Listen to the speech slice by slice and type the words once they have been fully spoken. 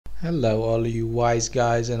Hello all you wise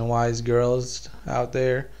guys and wise girls out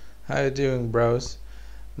there. How you doing, bros?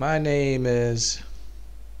 My name is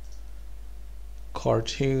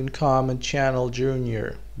Cartoon Comment Channel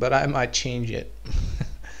Junior, but I might change it.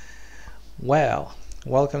 Well,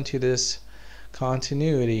 welcome to this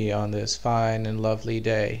continuity on this fine and lovely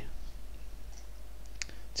day.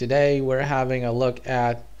 Today we're having a look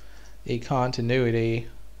at a continuity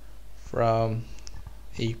from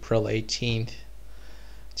April 18th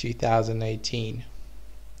 2018,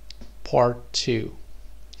 part 2.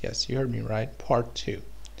 Yes, you heard me right, part 2.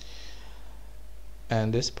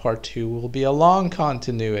 And this part 2 will be a long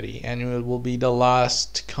continuity, and it will be the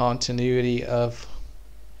last continuity of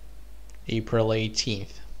April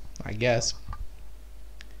 18th, I guess.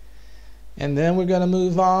 And then we're gonna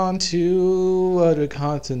move on to other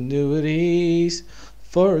continuities.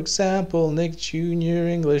 For example, Nick Jr.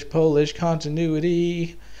 English Polish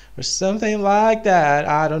continuity, or something like that.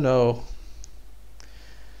 I don't know.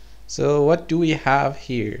 So what do we have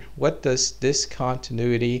here? What does this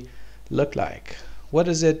continuity look like? What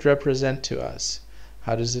does it represent to us?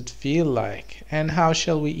 How does it feel like? And how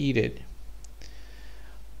shall we eat it?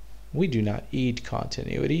 We do not eat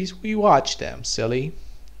continuities, we watch them, silly.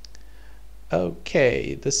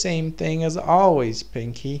 Okay, the same thing as always,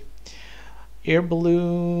 Pinky. Air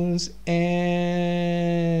balloons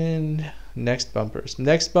and next bumpers.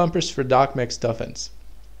 Next bumpers for Doc McStuffins.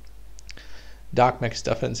 Doc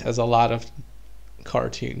McStuffins has a lot of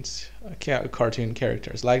cartoon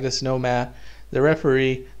characters, like the snowman, the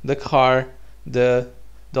referee, the car, the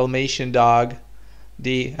Dalmatian dog,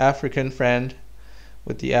 the African friend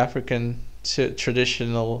with the African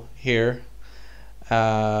traditional hair,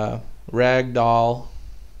 ragdoll,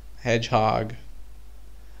 hedgehog,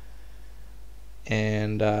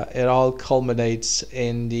 and it all culminates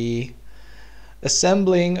in the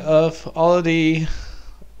assembling of all of the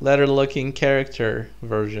letter-looking character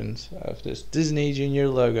versions of this Disney Junior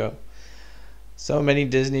logo. So many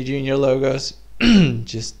Disney Junior logos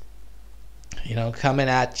just, coming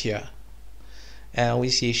at you. And we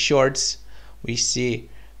see shorts. We see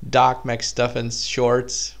Doc McStuffins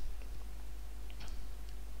shorts.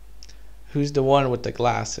 Who's the one with the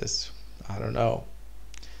glasses? I don't know.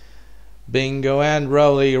 Bingo and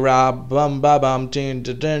rolly rob bum ba bum dun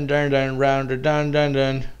dun dun dun dun round dun dun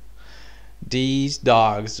dun. These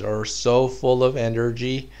dogs are so full of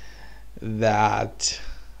energy that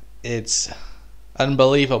it's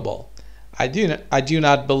unbelievable. I do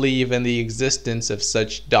not believe in the existence of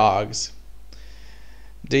such dogs.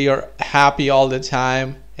 They are happy all the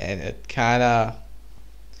time, and it kind of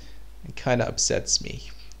upsets me.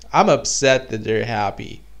 I'm upset that they're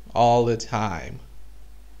happy all the time.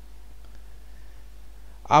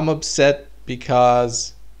 I'm upset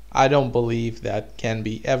because I don't believe that can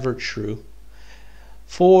be ever true.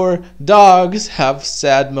 For dogs have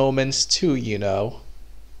sad moments too,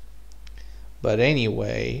 But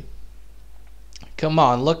anyway, come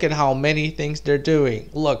on, look at how many things they're doing.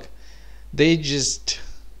 Look, a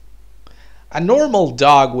normal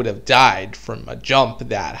dog would have died from a jump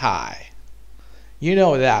that high. You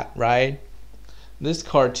know that, right? This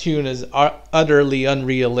cartoon is utterly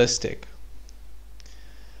unrealistic.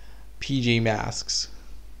 PG Masks.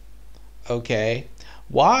 Okay.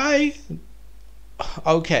 Why?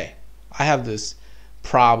 Okay. I have this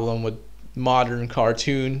problem with modern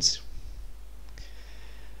cartoons.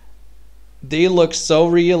 They look so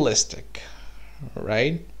realistic,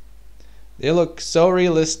 right? They look so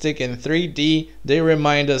realistic in 3D, they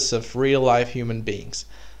remind us of real life human beings.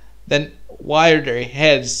 Then why are their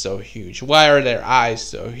heads so huge? Why are their eyes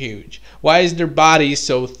so huge? Why is their body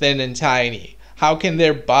so thin and tiny? How can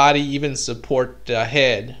their body even support the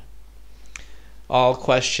head? All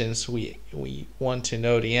questions we want to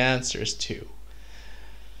know the answers to.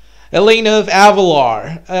 Elena of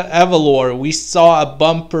Avalor, we saw a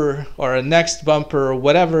bumper or a next bumper or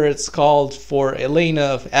whatever it's called for Elena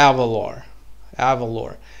of Avalor.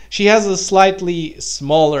 She has a slightly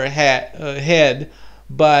smaller head,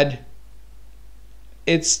 but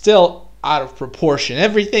it's still out of proportion.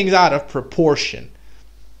 Everything's out of proportion.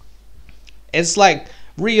 It's like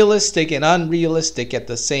realistic and unrealistic at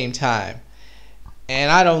the same time,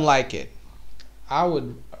 and I don't like it.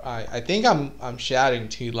 I think I'm shouting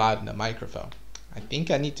too loud in the microphone. I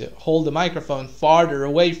think I need to hold the microphone farther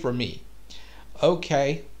away from me.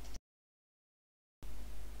 Okay,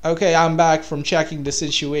 I'm back from checking the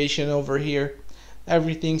situation over here.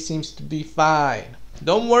 Everything seems to be fine.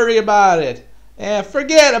 Don't worry about it.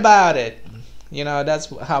 Forget about it. That's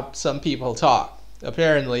how some people talk,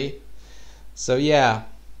 apparently. So yeah,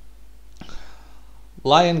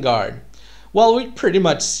 Lion Guard. Well, we pretty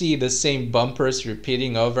much see the same bumpers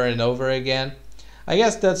repeating over and over again. I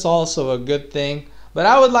guess that's also a good thing, but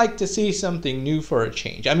I would like to see something new for a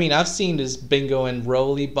change. I mean, I've seen this Bingo and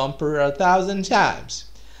Rolly bumper 1,000 times.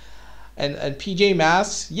 And PJ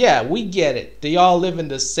Masks, yeah, we get it. They all live in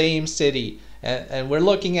the same city, and we're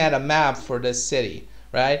looking at a map for this city,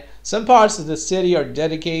 right? Some parts of the city are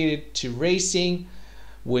dedicated to racing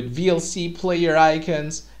with VLC player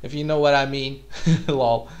icons, if you know what I mean.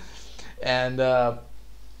 Lol. And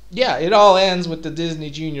yeah, it all ends with the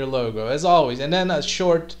Disney Junior logo, as always. And then a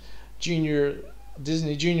short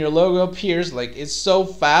Disney Junior logo appears. Like, it's so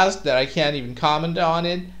fast that I can't even comment on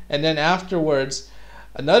it. And then afterwards,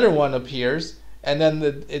 another one appears, and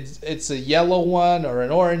then it's a yellow one or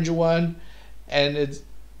an orange one, and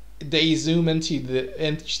they zoom into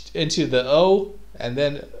the O, and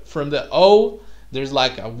then from the O there's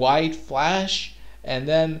like a white flash, and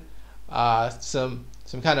then some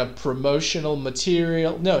kind of promotional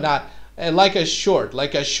material. No, not like a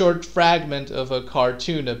short fragment of a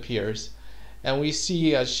cartoon appears, and we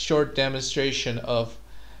see a short demonstration of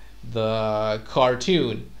the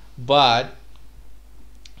cartoon, but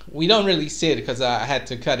we don't really see it because I had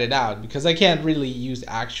to cut it out because I can't really use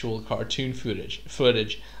actual cartoon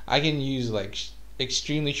footage. I can use like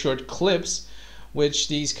extremely short clips, which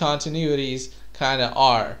these continuities kind of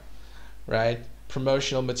are, right?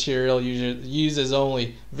 Promotional material uses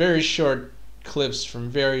only very short clips from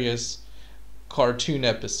various cartoon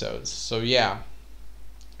episodes. So yeah,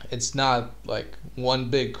 it's not like one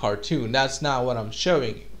big cartoon. That's not what I'm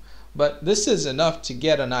showing you. But this is enough to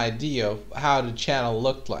get an idea of how the channel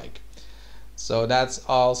looked like. So that's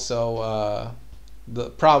also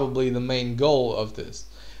probably the main goal of this.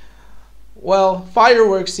 Well,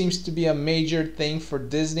 fireworks seems to be a major thing for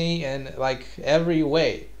Disney in like every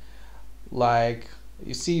way. Like,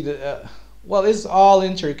 you see well, it's all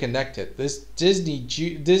interconnected. This Disney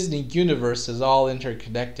universe is all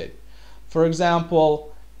interconnected. For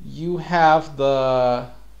example, you have the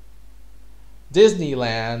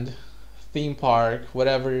Disneyland theme park,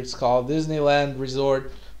 whatever it's called, Disneyland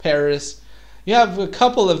Resort Paris. You have a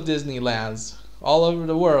couple of Disneylands all over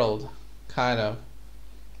the world, kind of.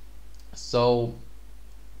 So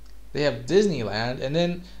they have Disneyland, and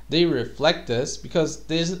then they reflect this because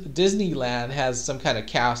Disneyland has some kind of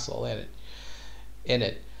castle in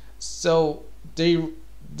it. So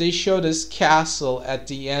they show this castle at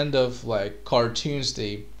the end of like cartoons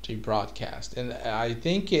they broadcast, and I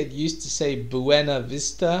think it used to say Buena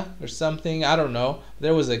Vista or something. I don't know.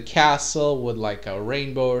 There was a castle with like a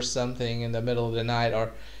rainbow or something in the middle of the night,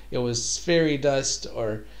 or it was fairy dust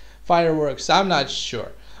or fireworks. I'm not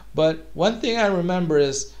sure. But one thing I remember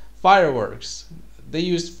is fireworks. They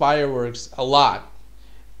used fireworks a lot,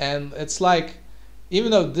 and it's like,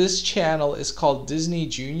 even though this channel is called Disney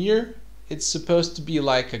Junior, it's supposed to be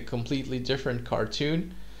like a completely different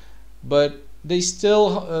cartoon, but they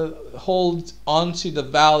still hold onto the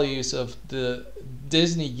values of the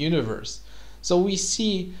Disney universe. So we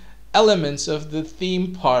see elements of the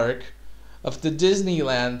theme park, of the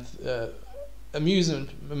Disneyland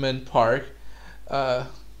amusement park,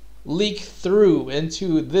 leak through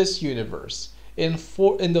into this universe in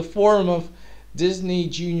the form of Disney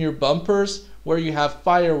Junior bumpers where you have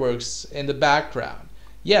fireworks in the background.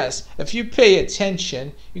 Yes, if you pay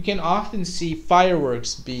attention, you can often see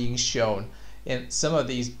fireworks being shown in some of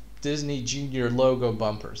these Disney Junior logo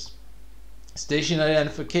bumpers. Station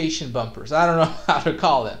identification bumpers. I don't know how to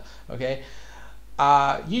call them. Okay.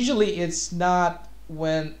 Usually it's not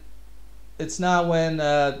when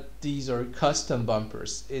these are custom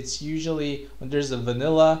bumpers. It's usually when there's a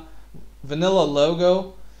vanilla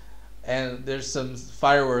logo and there's some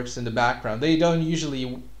fireworks in the background. They don't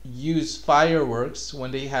usually use fireworks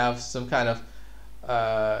when they have some kind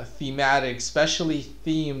of thematic, specially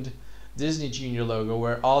themed Disney Junior logo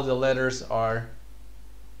where all the letters are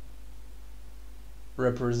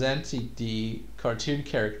representing the cartoon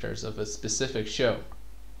characters of a specific show.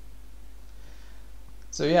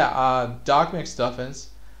 So yeah, Doc McStuffins.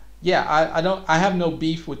 Yeah, I have no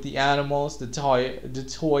beef with the animals, the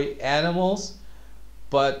toy animals,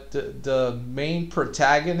 but the main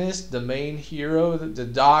protagonist, the main hero, the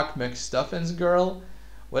Doc McStuffins girl,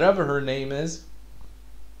 whatever her name is,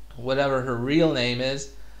 whatever her real name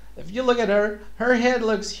is, if you look at her head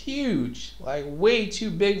looks huge, like way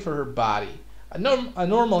too big for her body. A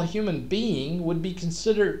normal human being would be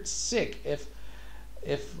considered sick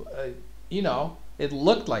if you know, it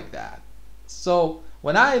looked like that. So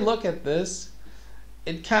when I look at this,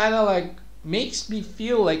 it kind of like makes me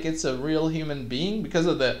feel like it's a real human being because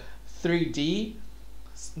of the 3D,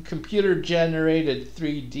 computer generated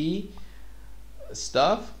 3D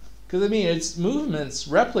stuff. Because I mean, its movements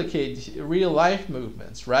replicate real life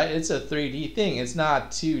movements, right? It's a 3D thing. It's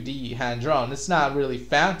not 2D hand drawn. It's not really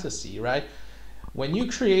fantasy, right? When you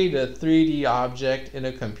create a 3D object in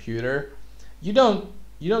a computer, you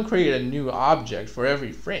don't create a new object for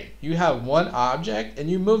every frame. You have one object and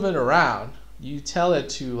you move it around. You tell it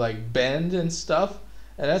to like bend and stuff,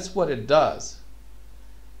 and that's what it does.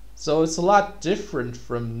 So it's a lot different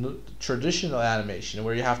from traditional animation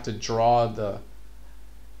where you have to draw the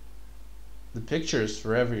pictures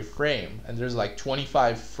for every frame, and there's like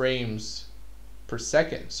 25 frames per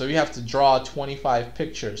second. So you have to draw 25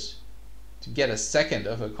 pictures to get a second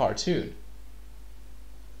of a cartoon.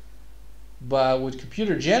 But with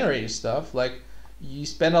computer generated stuff, like you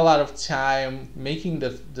spend a lot of time making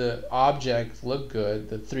the object look good,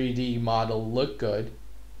 the 3D model look good.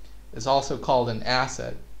 It's also called an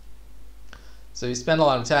asset. So you spend a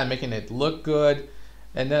lot of time making it look good,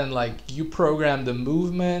 and then like you program the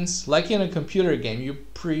movements. Like in a computer game, you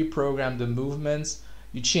pre-program the movements,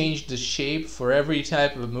 you change the shape for every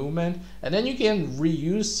type of movement, and then you can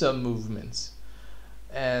reuse some movements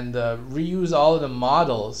and reuse all of the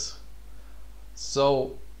models.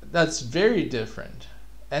 So that's very different.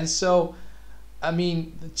 And so I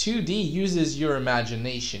mean, the 2D uses your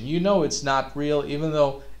imagination. You know it's not real, even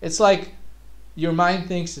though it's like your mind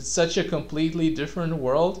thinks it's such a completely different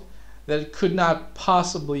world that it could not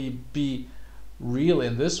possibly be real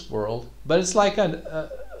in this world, but it's like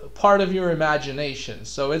a part of your imagination,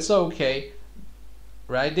 so it's okay,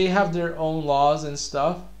 right? They have their own laws and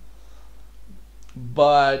stuff,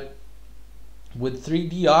 but with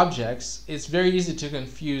 3D objects, it's very easy to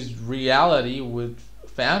confuse reality with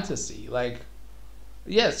fantasy. Like,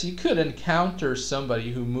 yes, you could encounter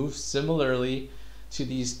somebody who moves similarly to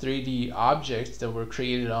these 3D objects that were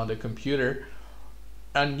created on the computer,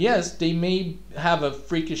 and yes, they may have a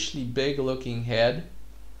freakishly big looking head,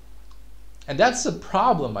 and that's a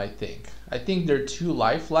problem. I think they're too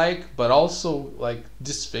lifelike, but also like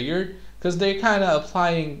disfigured, because they're kind of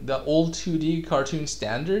applying the old 2D cartoon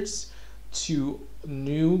standards to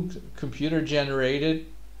new computer generated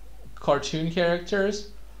cartoon characters.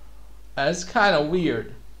 And it's kind of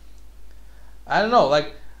weird. I don't know,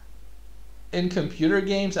 like in computer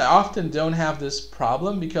games I often don't have this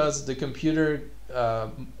problem because the computer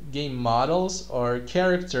game models are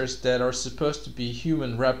characters that are supposed to be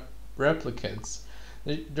human replicants.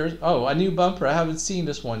 There's a new bumper. I haven't seen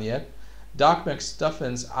this one yet. Doc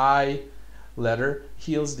McStuffin's I letter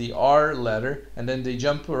heals the R letter, and then they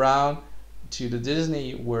jump around to the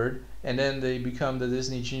Disney word, and then they become the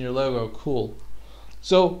Disney Junior logo. Cool.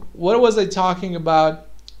 So what was I talking about?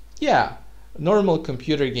 Yeah, normal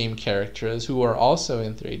computer game characters who are also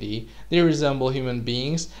in 3D, they resemble human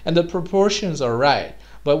beings and the proportions are right.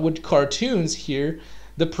 But with cartoons here,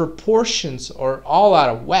 the proportions are all out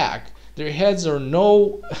of whack. Their heads are in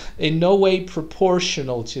no way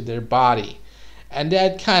proportional to their body, and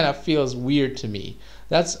that kind of feels weird to me.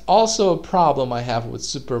 That's also a problem I have with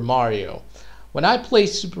Super Mario. When I play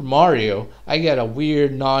Super Mario, I get a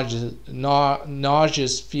weird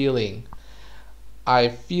nauseous feeling. I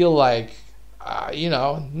feel like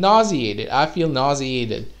nauseated. I feel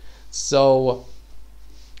nauseated. So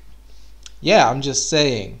yeah, I'm just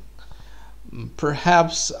saying,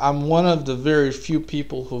 perhaps I'm one of the very few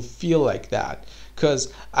people who feel like that,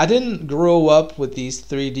 because I didn't grow up with these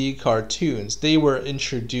 3D cartoons. They were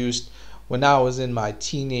introduced when I was in my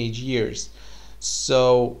teenage years.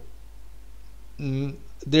 So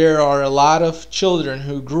there are a lot of children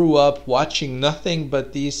who grew up watching nothing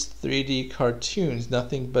but these 3D cartoons,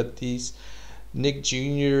 nothing but these Nick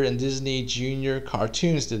Jr. and Disney Jr.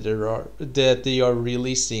 cartoons that they are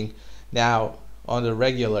releasing now on the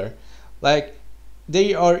regular. Like,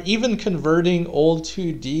 they are even converting old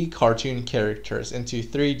 2D cartoon characters into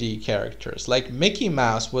 3D characters. Like Mickey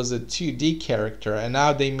Mouse was a 2D character, and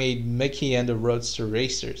now they made Mickey and the Roadster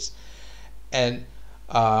Racers. And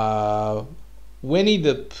Winnie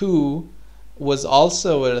the Pooh was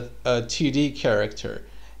also a 2D character,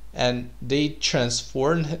 and they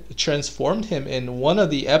transformed him in one of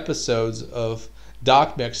the episodes of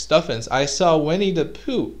Doc McStuffins. I saw Winnie the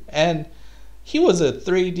Pooh, and he was a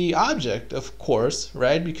 3D object, of course,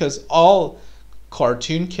 right? Because all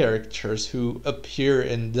cartoon characters who appear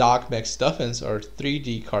in Doc McStuffins are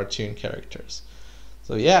 3D cartoon characters.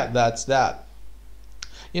 So yeah, that's that.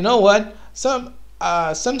 You know what?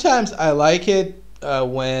 Sometimes I like it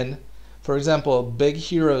when, for example, Big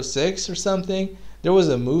Hero 6 or something, there was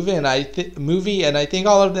a movie and I think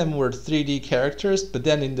all of them were 3D characters, but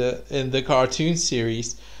then in the cartoon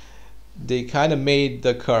series, they kind of made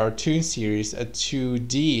the cartoon series a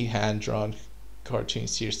 2D hand-drawn cartoon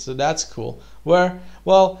series, so that's cool. Well,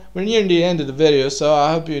 we're nearing the end of the video, so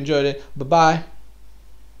I hope you enjoyed it. Bye bye.